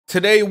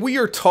Today we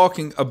are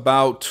talking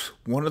about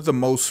one of the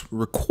most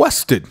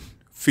requested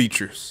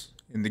features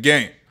in the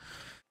game.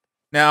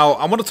 Now,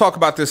 I want to talk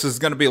about this. It's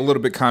going to be a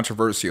little bit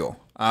controversial,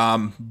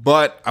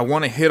 but I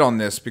want to hit on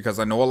this because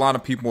I know a lot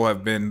of people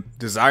have been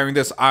desiring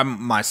this. I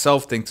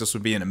myself think this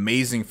would be an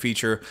amazing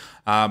feature,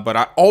 but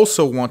I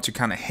also want to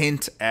kind of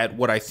hint at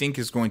what I think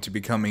is going to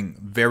be coming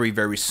very,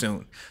 very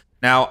soon.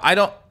 Now, I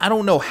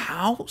don't know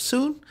how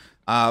soon.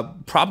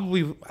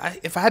 Probably,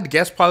 if I had to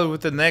guess, probably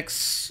within the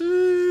next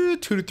 2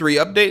 to 3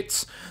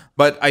 updates.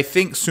 But I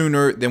think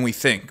sooner than we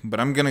think. But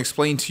I'm going to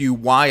explain to you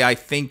why I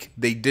think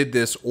they did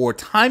this or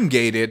time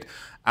gated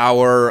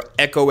our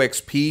Echo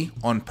XP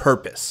on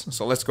purpose.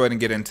 So let's go ahead and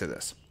get into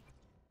this.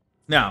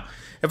 Now,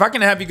 if I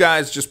can have you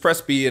guys just press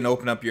B and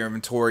open up your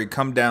inventory,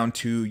 come down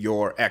to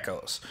your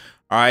Echoes.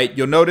 All right,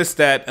 you'll notice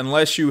that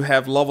unless you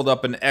have leveled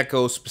up an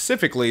Echo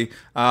specifically,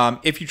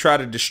 if you try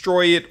to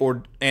destroy it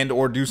or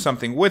do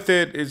something with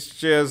it, it's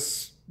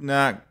just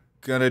not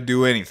gonna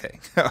do anything.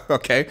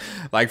 Okay,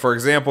 like for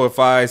example, if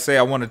I say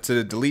I wanted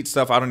to delete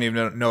stuff, I don't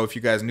even know if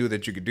you guys knew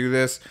that you could do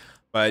this,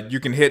 but you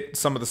can hit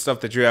some of the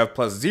stuff that you have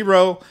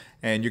 +0,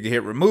 and you can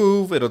hit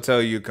remove. It'll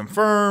tell you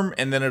confirm,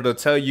 and then it'll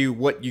tell you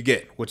what you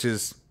get, which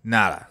is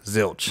nada,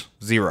 zilch,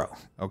 0.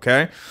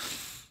 Okay.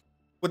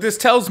 What this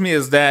tells me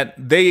is that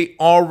they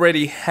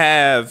already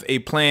have a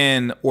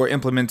plan or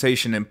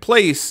implementation in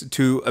place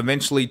to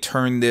eventually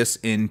turn this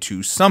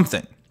into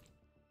something.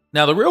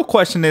 Now, the real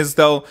question is,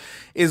 though,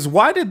 is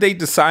why did they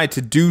decide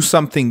to do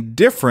something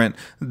different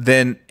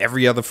than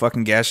every other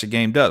fucking gacha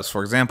game does?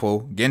 For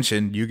example,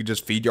 Genshin, you could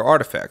just feed your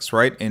artifacts,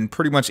 right? In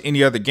pretty much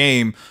any other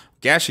game,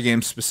 gacha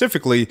games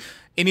specifically,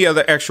 any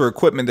other extra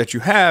equipment that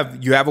you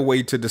have a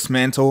way to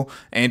dismantle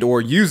and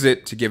or use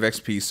it to give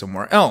XP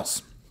somewhere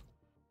else.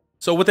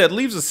 So what that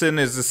leaves us in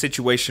is a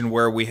situation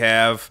where we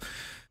have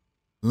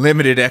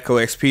limited Echo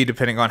XP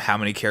depending on how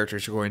many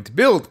characters you're going to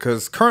build,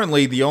 because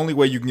currently the only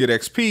way you can get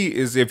XP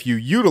is if you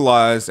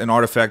utilize an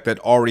artifact that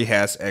already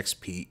has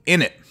XP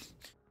in it.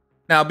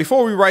 Now,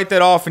 before we write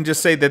that off and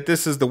just say that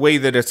this is the way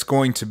that it's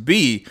going to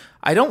be,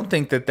 I don't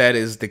think that that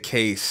is the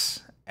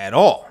case at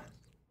all.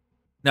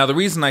 Now, the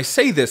reason I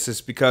say this is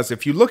because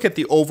if you look at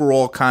the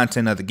overall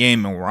content of the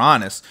game, and we're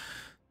honest,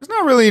 there's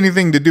not really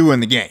anything to do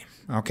in the game,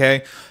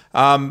 okay?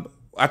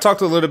 I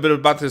talked a little bit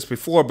about this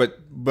before,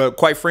 but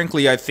quite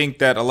frankly, I think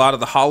that a lot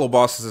of the hollow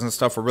bosses and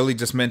stuff are really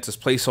just meant as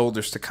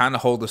placeholders to kind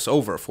of hold us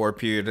over for a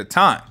period of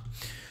time.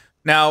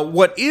 Now,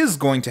 what is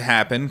going to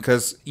happen,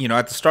 because, you know,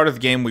 at the start of the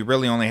game, we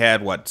really only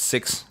had, what,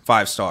 6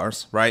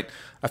 5-stars, right?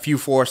 A few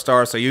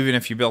 4-stars, so even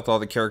if you built all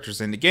the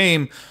characters in the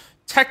game,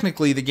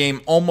 technically the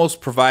game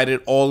almost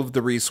provided all of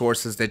the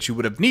resources that you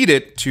would have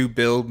needed to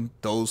build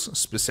those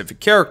specific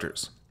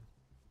characters.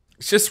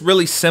 It's just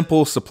really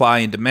simple supply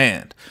and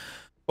demand.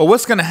 But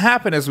what's going to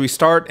happen as we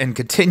start and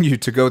continue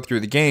to go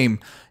through the game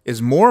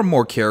is more and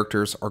more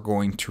characters are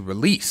going to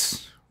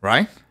release,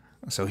 right?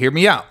 So hear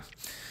me out.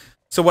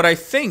 So what I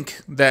think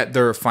that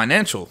their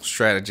financial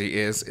strategy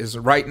is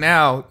right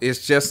now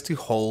is just to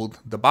hold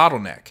the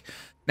bottleneck.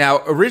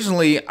 Now,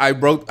 originally I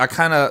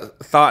kind of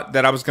thought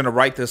that I was going to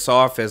write this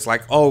off as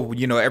like, oh,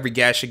 you know, every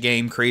gacha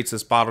game creates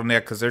this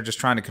bottleneck because they're just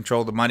trying to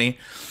control the money.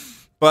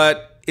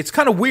 But it's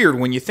kind of weird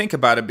when you think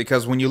about it,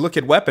 because when you look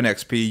at weapon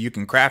XP, you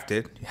can craft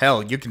it.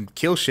 Hell, you can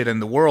kill shit in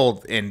the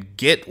world and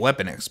get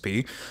weapon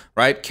XP,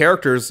 right?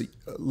 Characters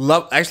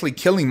love actually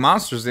killing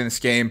monsters in this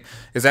game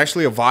is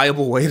actually a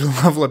viable way to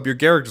level up your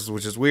characters,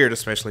 which is weird,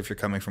 especially if you're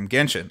coming from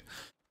Genshin.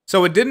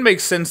 So it didn't make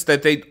sense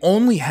that they'd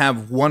only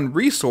have one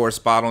resource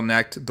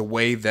bottlenecked the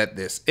way that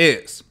this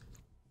is.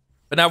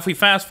 But now if we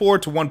fast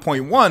forward to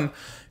 1.1,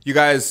 you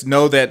guys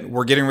know that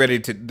they're getting ready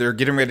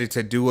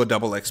to do a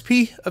double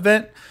XP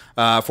event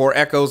for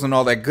Echoes and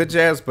all that good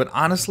jazz. But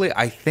honestly,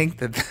 I think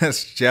that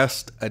that's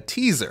just a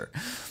teaser.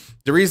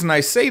 The reason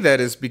I say that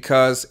is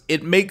because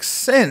it makes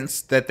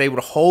sense that they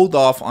would hold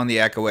off on the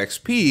Echo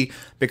XP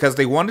because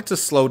they wanted to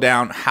slow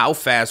down how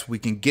fast we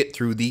can get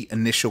through the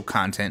initial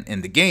content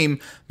in the game,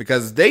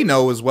 because they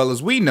know as well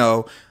as we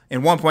know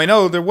in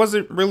 1.0 there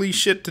wasn't really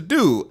shit to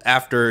do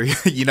after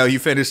you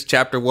finished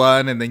chapter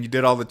 1 and then you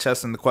did all the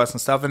chests and the quests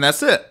and stuff, and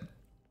that's it.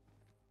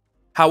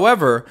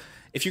 However,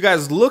 if you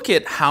guys look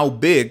at how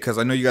big, because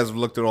I know you guys have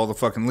looked at all the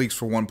fucking leaks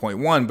for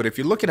 1.1, but if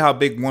you look at how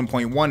big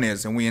 1.1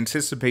 is, and we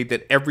anticipate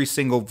that every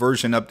single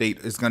version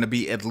update is going to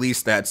be at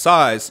least that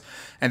size,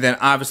 and then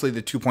obviously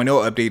the 2.0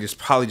 update is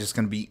probably just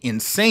going to be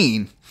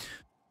insane,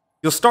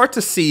 you'll start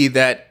to see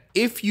that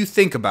if you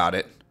think about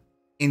it,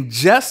 in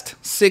just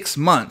 6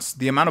 months,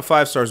 the amount of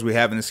 5-stars we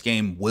have in this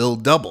game will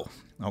double,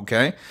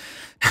 okay?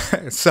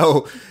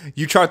 So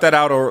you chart that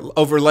out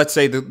over, let's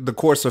say, the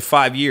course of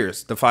 5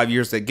 years, the 5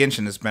 years that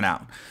Genshin has been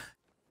out.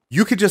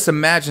 You could just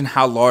imagine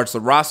how large the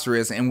roster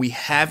is, and we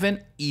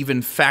haven't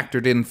even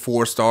factored in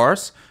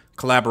 4-stars,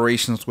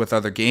 collaborations with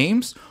other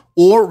games,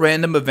 or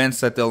random events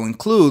that they'll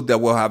include that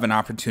will have an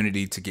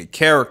opportunity to get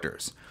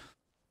characters.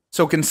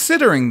 So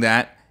considering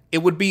that,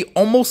 it would be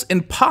almost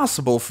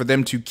impossible for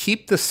them to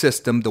keep the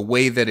system the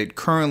way that it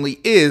currently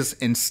is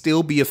and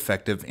still be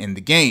effective in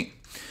the game.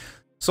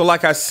 So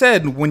like I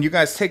said, when you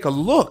guys take a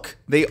look,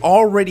 they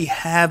already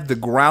have the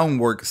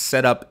groundwork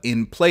set up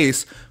in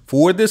place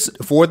for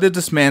the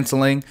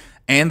dismantling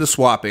and the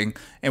swapping,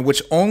 and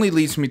which only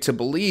leads me to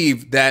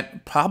believe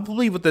that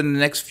probably within the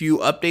next few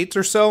updates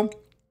or so,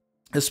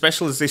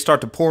 especially as they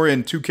start to pour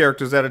in 2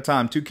 characters at a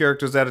time, 2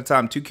 characters at a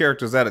time, 2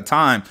 characters at a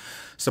time,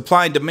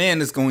 supply and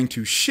demand is going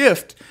to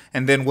shift.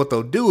 And then what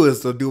they'll do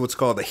is they'll do what's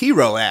called the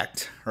hero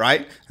act,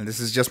 right? And this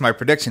is just my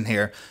prediction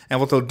here. And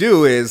what they'll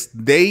do is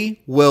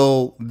they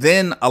will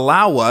then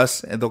allow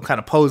us, and they'll kind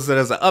of pose it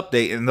as an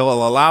update, and they'll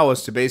allow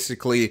us to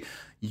basically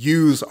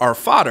use our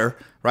fodder,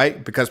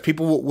 right? Because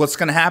people, what's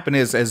going to happen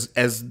is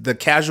as the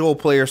casual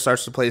player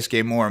starts to play this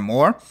game more and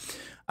more,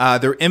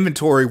 their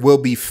inventory will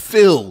be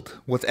filled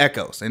with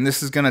echoes. And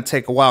this is going to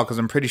take a while because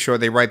I'm pretty sure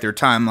they write their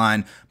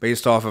timeline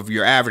based off of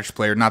your average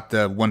player, not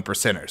the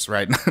 1%ers,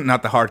 right?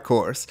 Not the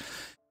hardcores.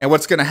 And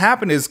what's going to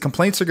happen is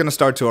complaints are going to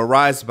start to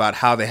arise about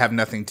how they have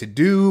nothing to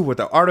do with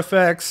the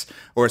artifacts,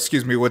 or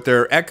excuse me, with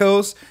their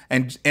echoes.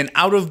 And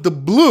out of the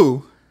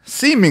blue,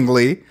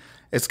 seemingly,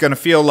 it's going to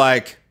feel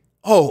like,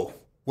 oh,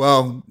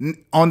 well,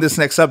 on this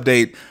next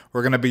update,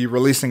 we're going to be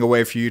releasing a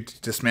way for you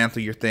to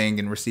dismantle your thing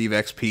and receive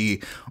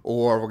XP,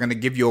 or we're going to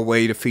give you a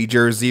way to feed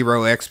your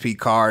 0 XP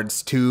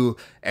cards to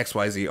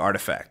XYZ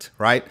artifact,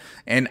 right?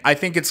 And I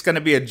think it's going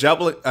to be a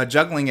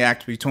juggling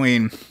act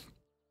between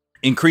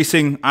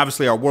increasing,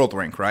 obviously, our world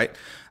rank, right?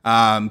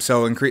 Our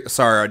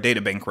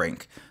data bank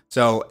rank.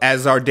 So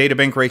as our data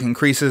bank rank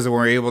increases and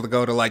we're able to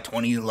go to like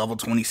level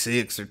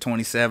 26 or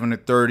 27 or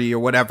 30 or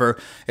whatever,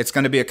 it's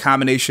going to be a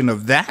combination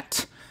of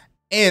that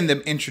and them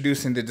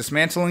introducing the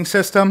dismantling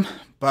system.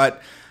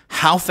 But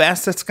how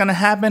fast that's going to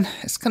happen,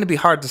 it's going to be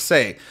hard to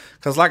say.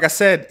 Because like I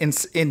said,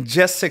 in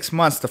just 6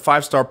 months, the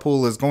 5-star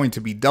pool is going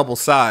to be double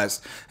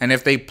sized. And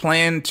if they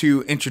plan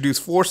to introduce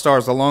 4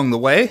 stars along the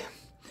way,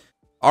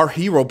 our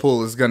hero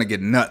pool is going to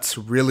get nuts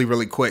really,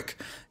 really quick.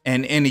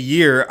 And in a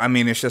year, I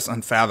mean, it's just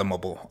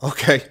unfathomable.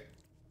 Okay.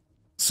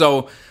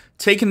 So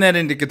taking that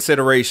into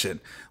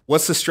consideration,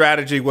 what's the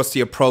strategy? What's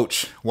the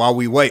approach while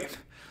we wait?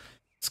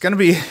 It's gonna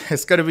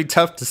be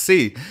tough to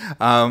see,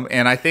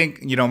 and I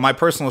think my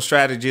personal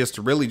strategy is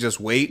to really just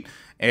wait,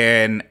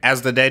 and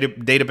as the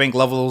data bank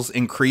levels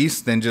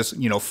increase, then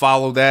just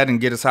follow that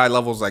and get as high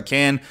levels as I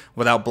can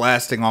without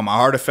blasting all my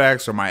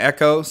artifacts or my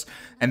echoes,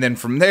 and then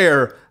from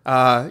there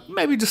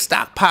maybe just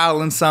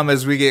stockpiling some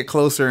as we get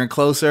closer and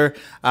closer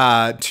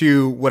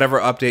to whatever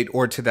update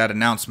or to that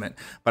announcement.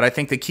 But I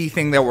think the key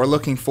thing that we're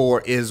looking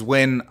for is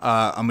when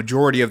a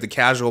majority of the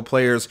casual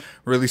players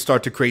really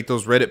start to create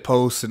those Reddit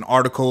posts and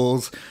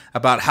articles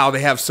about how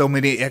they have so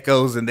many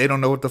echoes and they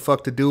don't know what the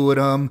fuck to do with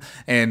them,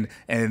 and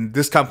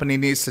this company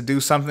needs to do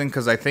something.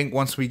 Because I think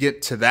once we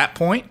get to that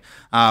point,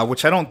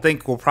 which I don't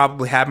think will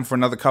probably happen for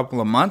another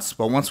couple of months,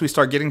 but once we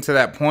start getting to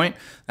that point,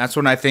 that's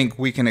when I think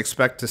we can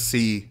expect to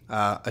see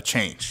a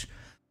change.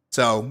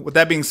 So with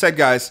that being said,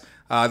 guys,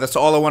 that's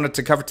all I wanted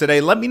to cover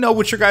today. Let me know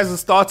what your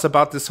guys' thoughts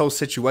about this whole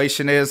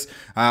situation is.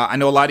 I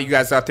know a lot of you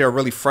guys out there are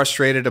really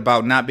frustrated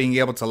about not being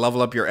able to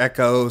level up your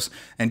echoes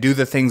and do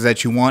the things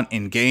that you want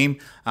in game.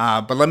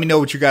 But let me know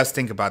what you guys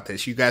think about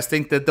this. You guys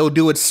think that they'll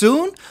do it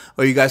soon,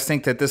 or you guys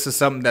think that this is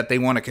something that they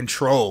want to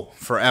control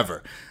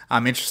forever?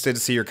 I'm interested to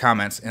see your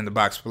comments in the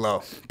box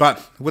below.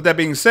 But with that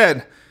being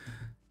said,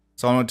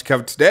 that's all I wanted to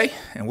cover today,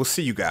 and we'll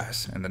see you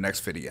guys in the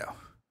next video.